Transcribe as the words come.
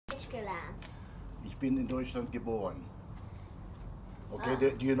bin in Deutschland geboren. Okay,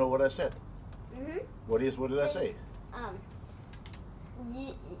 do you know what I said? What did I say?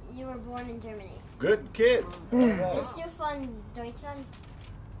 You were born in Germany. Good kid. Alright. Bist du von Deutschland?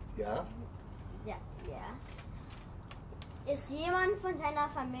 Ja. Ja, yes. Ist jemand von deiner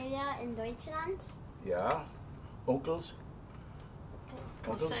Familie in Deutschland? Ja. Onkels,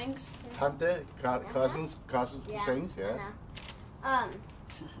 Cousins. Tante, cousins, Ja. things, ja.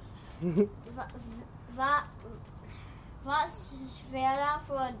 Was schwerer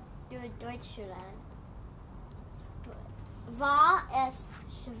für du Deutsch zu lernen? War es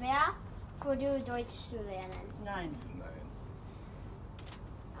schwer für du Deutsch zu lernen? Nein. Nein.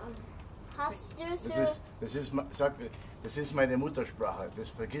 Hast du so... Das ist meine Muttersprache, das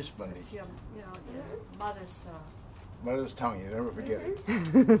vergisst man nicht. Ja, mother's. Mother's tongue, you never forget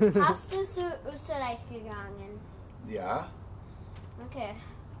it. Hast du zu Österreich gegangen? Ja, Okay.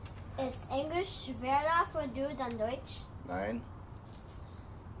 Ist Englisch schwerer für du dann Deutsch? nein.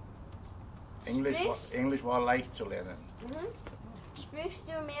 Englisch war leicht zu lernen. Sprichst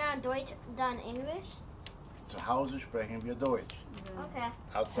du mehr Deutsch dann Englisch? Zu Hause sprechen wir Deutsch. Okay.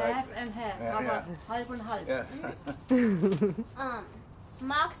 Outside. Half and half, Ja, aber ja. halb und halb. Ja.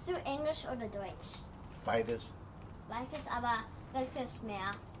 Magst du Englisch oder Deutsch? Beides. Welches, aber welches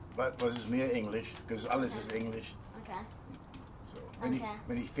mehr? Was ist mehr Englisch? Das alles ist Englisch. Okay. So. Okay.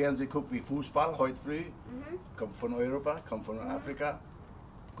 Wenn ich Fernsehen gucke wie Fußball heute früh, kommt von Europa, kommt von Afrika,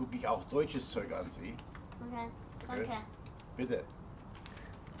 gucke ich auch deutsches Zeug an. Sie? Okay. Danke. Bitte.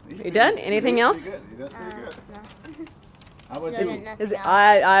 You done? Anything else? That's pretty good. No. How about Doesn't you? nothing Is it,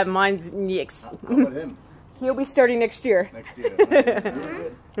 else. mine's next. How about him? He'll be starting next year. Next year. Very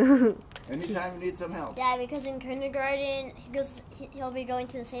good. Anytime you need some help. Yeah, because in kindergarten, he'll be going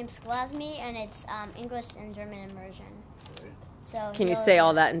to the same school as me, and it's English and German immersion. Okay. So Can you he'll- say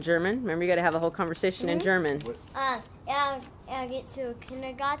all that in German? Remember, you got to have a whole conversation in German. Geht zu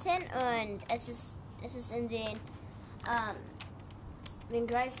Kindergarten und es ist in den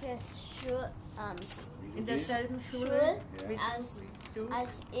gleichen In derselben Schule Schule wie als, du.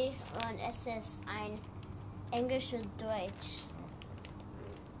 als ich und es ist ein Englisch und Deutsch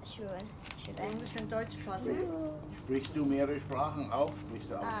Schule. Englisch- und Deutschklasse. Sprichst du mehrere Sprachen auch?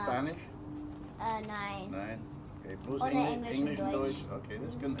 Sprichst du auch Spanisch? Nein. Nein. Okay, bloß Oder Englisch und Deutsch. Deutsch. Okay,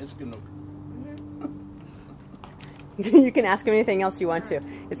 das ist genug. You can ask him anything else you want to.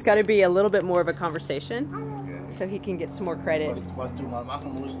 It's got to be a little bit more of a conversation, Okay. so he can get some more credit. Was du mal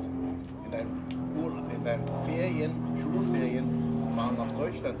machen musst, in deinen Ferien, Schulferien, mal nach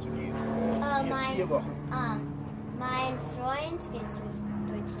Deutschland zu gehen. Für 4 Wochen. Mein Freund geht zu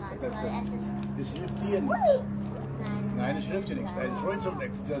Deutschland, weil es ist... Das hilft dir nichts. Nein, es hilft dir nichts. Dein Freund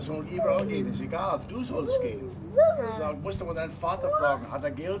soll überall gehen, ist egal. Du sollst gehen. Du musst aber deinen Vater fragen, hat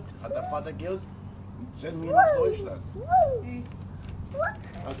er Geld? Hat der Vater Geld? Send mich nach Deutschland.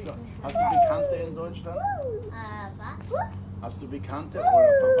 Hast du Bekannte in Deutschland? Was? Hast du Bekannte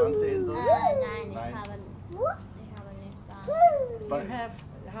oder Verwandte in Deutschland? Nein, Nein. ich habe nicht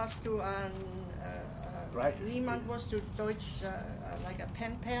da. Hast du Right. niemand, was du Deutsch, like a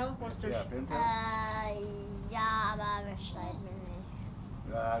pen pal, was du... Ja, Pen Pal? Ja, aber wir schreiben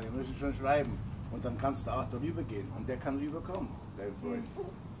nicht. Ja, wir müssen schon schreiben. Und dann kannst du auch darüber gehen. Und der kann rüberkommen, dein Freund.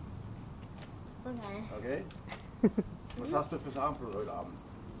 Okay. Okay? Was hast du fürs Abendbrot heute Abend?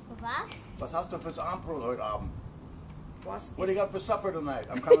 Was? Was hast du fürs Abendbrot heute Abend? Was What do you ist... got for supper tonight?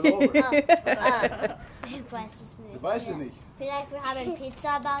 I'm coming over. Ich weiß es nicht. Du weißt es nicht. Vielleicht wir haben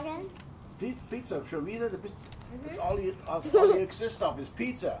Pizza backen. Pizza, schon wieder? That's all you exist of is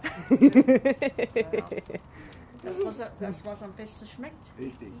pizza. Das, was am besten schmeckt.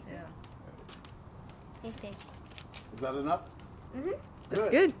 Richtig. Ja. Richtig. Is that enough? That's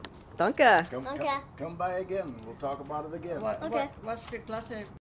good. Danke. Come, Okay. come by again. We'll talk about it again. Was für Klasse